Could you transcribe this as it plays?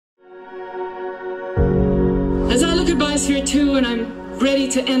As I look at Biosphere 2 and I'm ready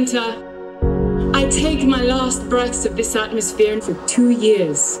to enter, I take my last breaths of this atmosphere for 2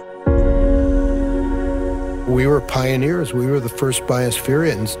 years. We were pioneers. We were the first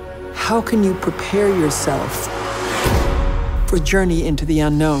biospherians. How can you prepare yourself for a journey into the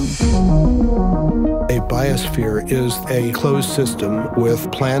unknown? A biosphere is a closed system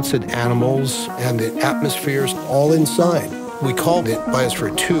with plants and animals and the atmospheres all inside. We called it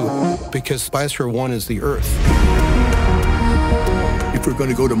Biosphere 2 because Biosphere 1 is the Earth. If we're going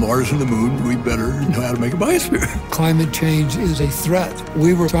to go to Mars and the Moon, we better know how to make a biosphere. Climate change is a threat.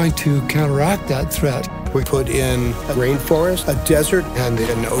 We were trying to counteract that threat. We put in a rainforest, a desert, and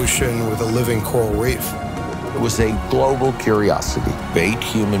an ocean with a living coral reef. It was a global curiosity. 8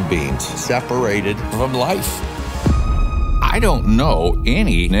 human beings separated from life. I don't know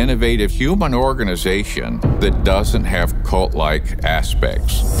any innovative human organization that doesn't have cult-like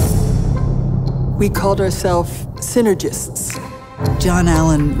aspects. We called ourselves synergists. John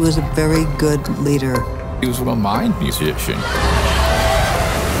Allen was a very good leader. He was a mind musician.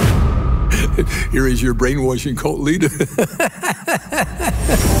 Here is your brainwashing cult leader.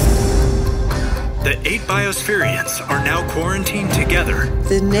 The 8 biospherians are now quarantined together.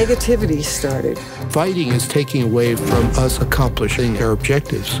 The negativity started. Fighting is taking away from us accomplishing our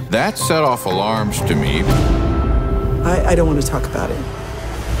objectives. That set off alarms to me. I don't want to talk about it.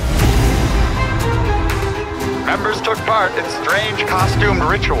 Members took part in strange costumed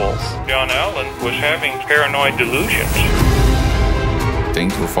rituals. John Allen was having paranoid delusions.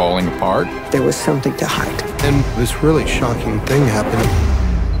 Things were falling apart. There was something to hide. And this really shocking thing happened.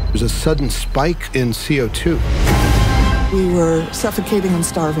 There was a sudden spike in CO2. We were suffocating and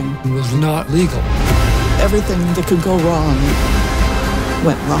starving. It was not legal. Everything that could go wrong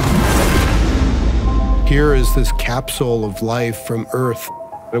went wrong. Here is this capsule of life from Earth.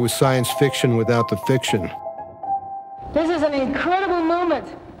 It was science fiction without the fiction. This is an incredible moment.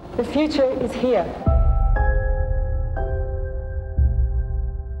 The future is here.